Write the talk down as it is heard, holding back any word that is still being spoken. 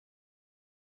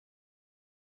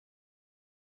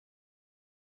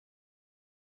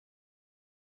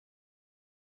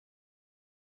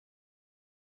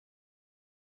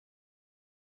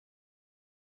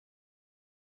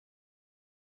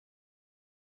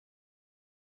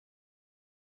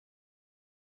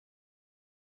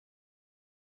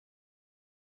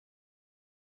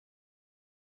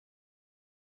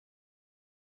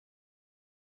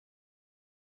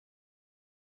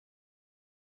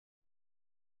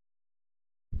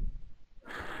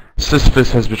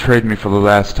Sisyphus has betrayed me for the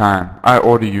last time. I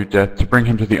order you, Death, to bring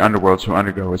him to the underworld to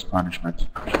undergo his punishment.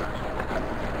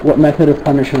 What method of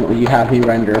punishment will you have me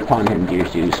render upon him, dear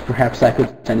Zeus? Perhaps I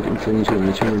could sentence him to an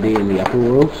eternity in the upper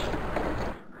worlds?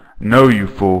 No, you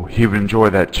fool. He would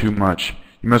enjoy that too much.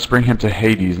 You must bring him to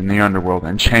Hades in the underworld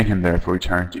and chain him there for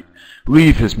eternity.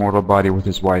 Leave his mortal body with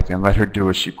his wife and let her do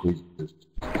as she pleases.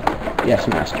 Yes,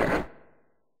 master.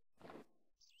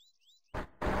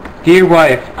 Dear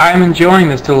wife, I am enjoying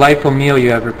this delightful meal you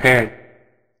have prepared.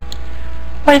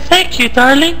 Why, thank you,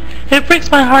 darling. It brings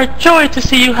my heart joy to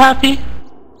see you happy.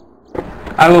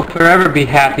 I will forever be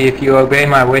happy if you obey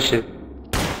my wishes.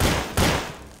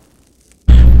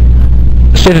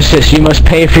 Sisyphus, you must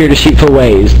pay for your deceitful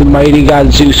ways. The mighty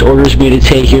god Zeus orders me to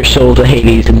take your soul to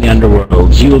Hades in the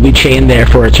underworlds. You will be chained there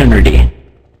for eternity.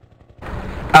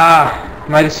 Ah,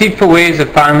 my deceitful ways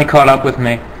have finally caught up with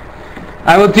me.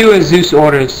 I will do as Zeus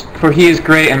orders, for he is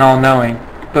great and all-knowing.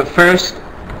 But first,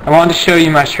 I want to show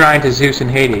you my shrine to Zeus in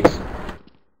Hades.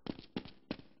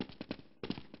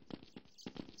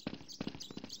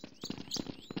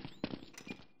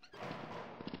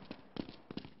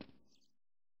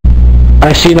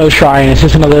 I see no shrine. Is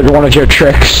this another one of your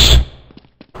tricks?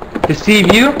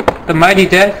 Deceive you? The mighty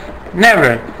Death?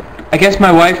 Never! I guess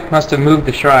my wife must have moved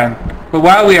the shrine. But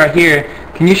while we are here,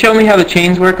 can you show me how the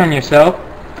chains work on yourself?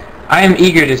 I am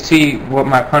eager to see what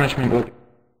my punishment will be.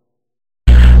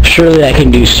 Surely I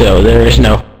can do so. There is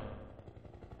no...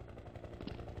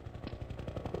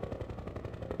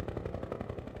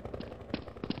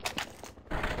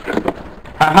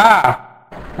 Haha!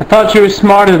 I thought you were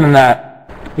smarter than that.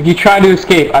 If you try to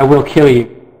escape, I will kill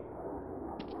you.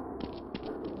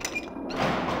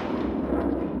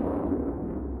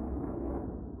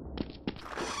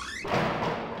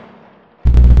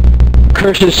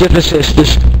 Cursed Sisyphus,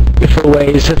 this for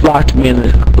ways has locked me in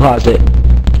the closet.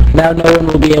 Now no one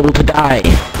will be able to die.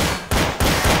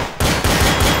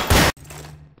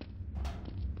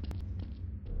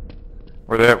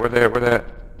 Where that?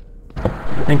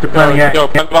 I think they're planning A. Yo,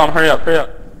 plant the bomb, hurry up, hurry up.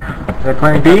 They're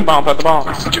planning Plant B? the bomb, plant the bomb.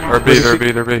 Or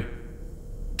B, they're B.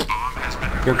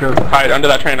 Go, go. Hide, under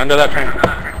that train, under that train.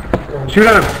 Shoot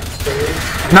at him!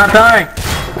 He's not dying!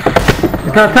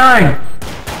 He's not dying!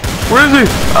 Where is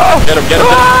he? Oh! Get him, get him,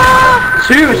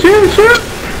 Shoot, shoot, shoot!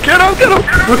 Get him!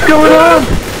 What's going on?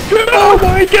 Oh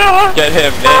my god! get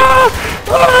him, Nick. Oh,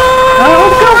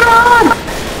 what's going on?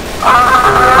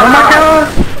 Oh my god!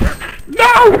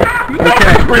 No!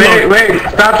 Okay, wait,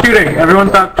 stop shooting. Everyone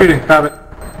stop shooting, stop it.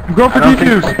 I'm going for I don't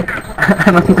defuse.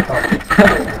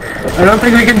 I don't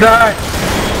think we can die.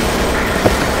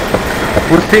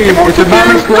 We'll see. If the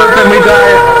bomb explodes, then we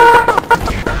die.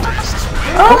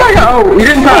 Oh my god! Oh, you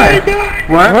didn't die.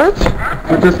 What?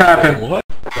 What just happened? What?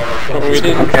 We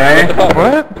didn't. Okay.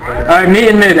 What? Alright, meet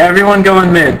in mid. Everyone go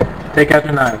in mid. Take out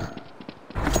your knives.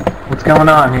 What's going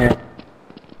on here?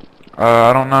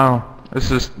 I don't know.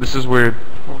 This is weird.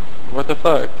 What the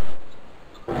fuck?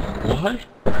 What?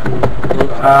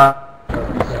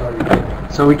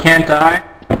 So we can't die?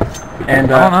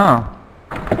 And, I don't know.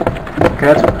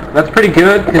 okay, that's pretty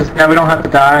good, because now we don't have to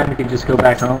die and we can just go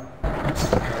back home.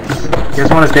 You guys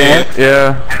want to dance?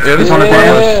 Yeah, this wanna is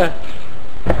dance?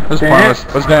 pointless. This is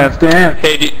pointless. Let's dance. Dance.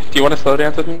 Hey, do you want to slow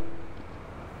dance with me?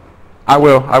 I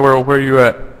will. Where are you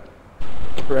at?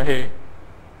 Right here.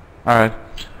 Alright.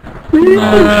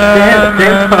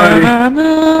 Dance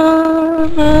party.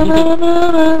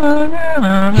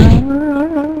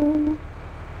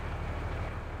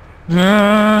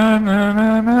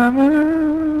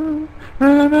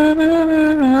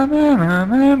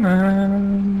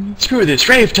 Screw this,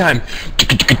 rave time!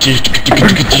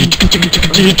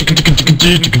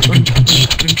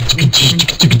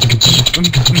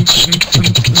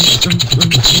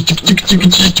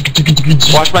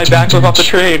 Watch my back flip off the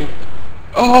train.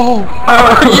 Oh!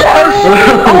 Yes!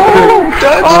 Oh,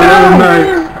 That's nice.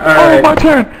 Alright.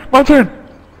 my turn!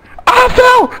 I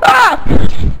fell! Ah!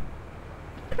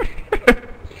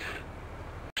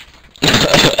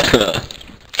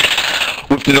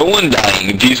 With no one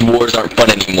dying, these wars aren't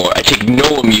fun anymore. I take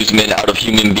no amusement out of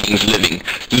human beings living.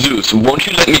 Zeus, won't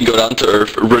you let me go down to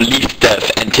Earth, release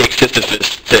Death, and take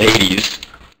Sisyphus to Hades?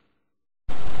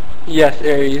 Yes,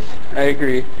 Ares, I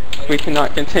agree. We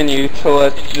cannot continue to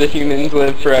let the humans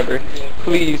live forever.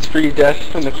 Please free Death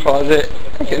from the closet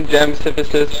and condemn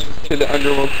Sisyphus to the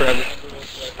underworld forever.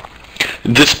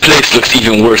 This place looks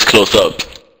even worse close up.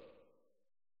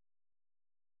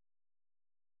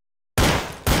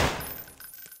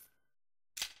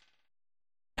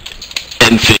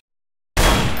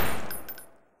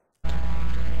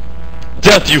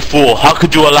 death, you fool! How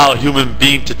could you allow a human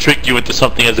being to trick you into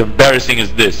something as embarrassing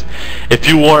as this? If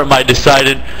you weren't my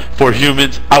decided for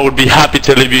humans, I would be happy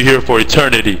to leave you here for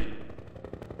eternity.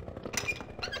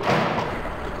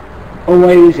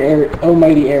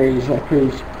 Almighty Ares, that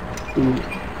proves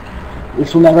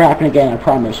this will never happen again, I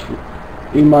promise.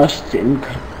 We must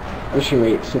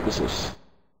incarcerate Sisyphus.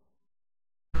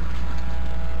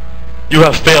 You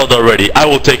have failed already. I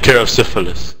will take care of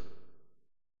Syphilis.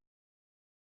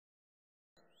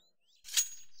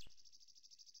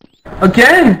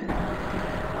 Again!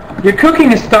 Your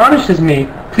cooking astonishes me,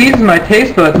 pleases my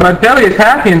taste buds, my belly is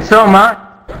happy, and so am I.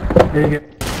 There you go.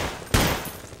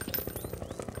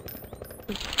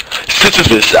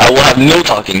 Sisyphus, I will have no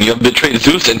talking. You have betrayed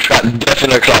Zeus and trapped Death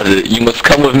in our closet. You must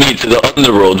come with me to the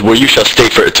underworld, where you shall stay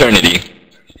for eternity.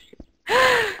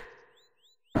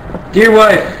 Dear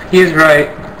wife, he is right.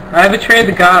 I have betrayed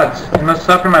the gods, and must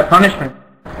suffer my punishment.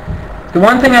 The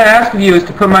one thing I ask of you is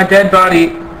to put my dead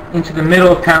body into the middle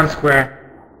of town square.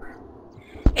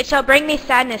 It shall bring me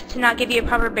sadness to not give you a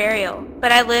proper burial,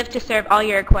 but I live to serve all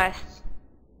your requests.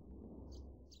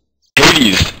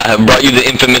 Hades, I have brought you the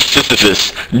infamous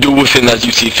Sisyphus. Do with him as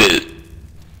you see fit.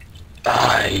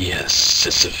 Ah, yes,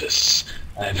 Sisyphus.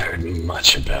 I've heard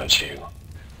much about you,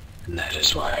 and that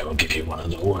is why I will give you one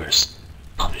of the worst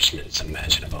punishments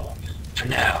imaginable. For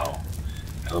now,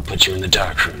 I will put you in the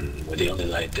dark room, where the only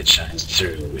light that shines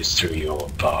through is through your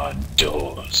barred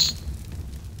doors.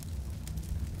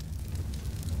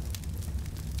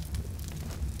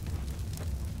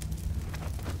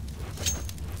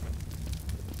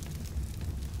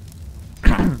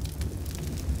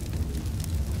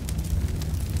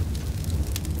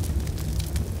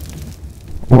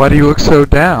 Why do you look so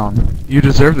down? You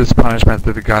deserve this punishment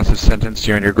that the gods have sentenced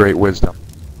you in your great wisdom.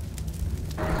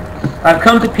 I've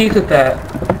come to peace with that.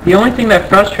 The only thing that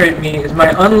frustrates me is my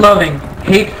unloving,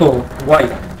 hateful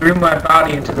wife threw my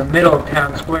body into the middle of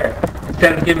town square,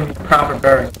 instead of giving me proper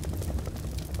burial.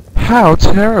 How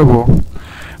terrible!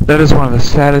 That is one of the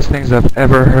saddest things I've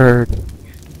ever heard.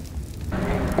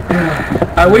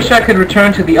 I wish I could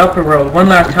return to the upper world one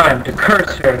last time to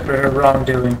curse her for her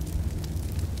wrongdoing.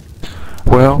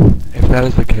 Well, if that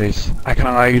is the case, I can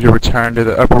allow you to return to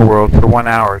the upper world for 1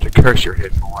 hour to curse your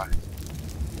hateful wife.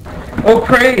 Oh,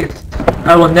 praise!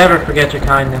 I will never forget your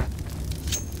kindness.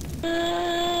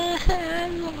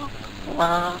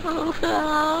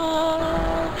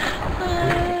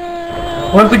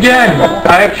 Once again,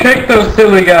 I have tricked those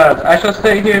silly gods. I shall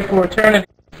stay here for eternity.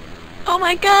 Oh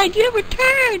my god, you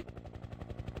returned!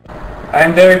 I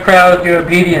am very proud of your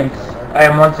obedience. I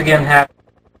am once again happy.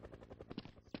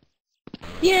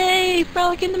 Yay!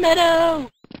 Frolic in the meadow!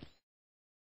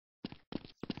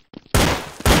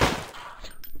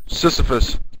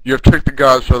 Sisyphus, you have tricked the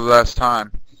gods for the last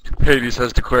time. Hades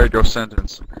has declared your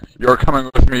sentence. You are coming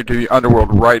with me to the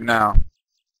underworld right now.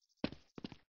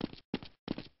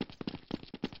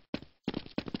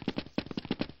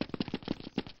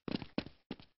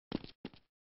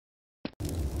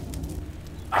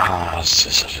 Ah,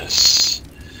 Sisyphus.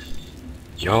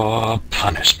 Your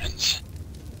punishment.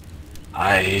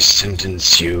 I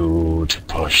sentence you to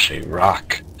push a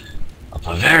rock up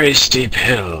a very steep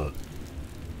hill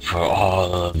for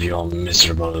all of your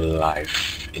miserable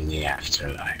life in the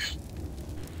afterlife,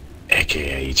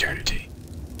 aka eternity.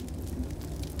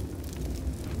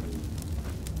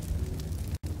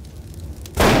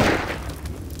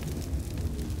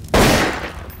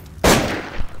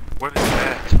 What is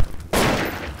that?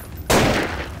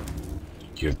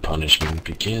 Your punishment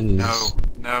begins. No.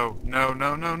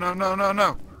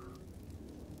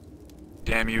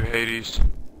 Damn you, Hades.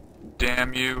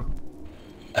 Damn you.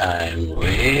 I'm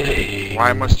waiting.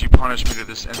 Why must you punish me to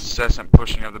this incessant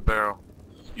pushing of the barrel?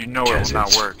 You know it will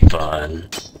not work. Fun.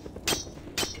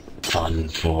 Fun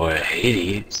for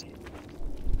Hades.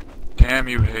 Damn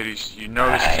you, Hades. You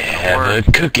know this I isn't gonna have work.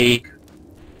 a cookie.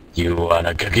 You want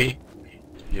a cookie?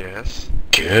 Yes.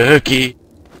 Cookie.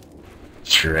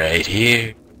 It's right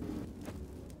here.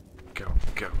 Go.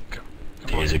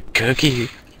 There's a cookie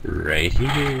right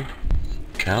here.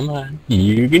 Come on,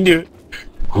 you can do it.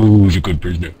 Who's a good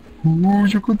prisoner?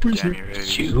 Who's a good prisoner? Damn you,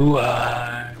 Hades. You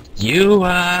are. You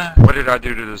are. What did I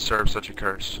do to deserve such a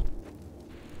curse?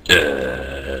 I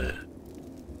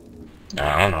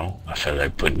don't know. I felt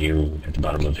like putting you at the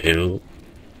bottom of a hill.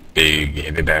 Big,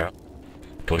 heavy barrel.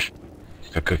 Push.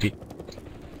 A cookie.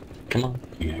 Come on.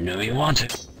 You know you want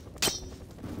it.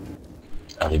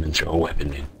 I'll even throw a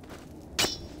weapon in.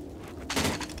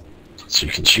 So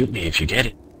you can shoot me if you get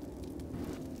it.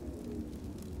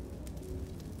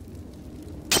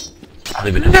 I'll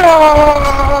even... No!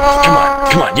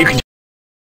 Come on, you can...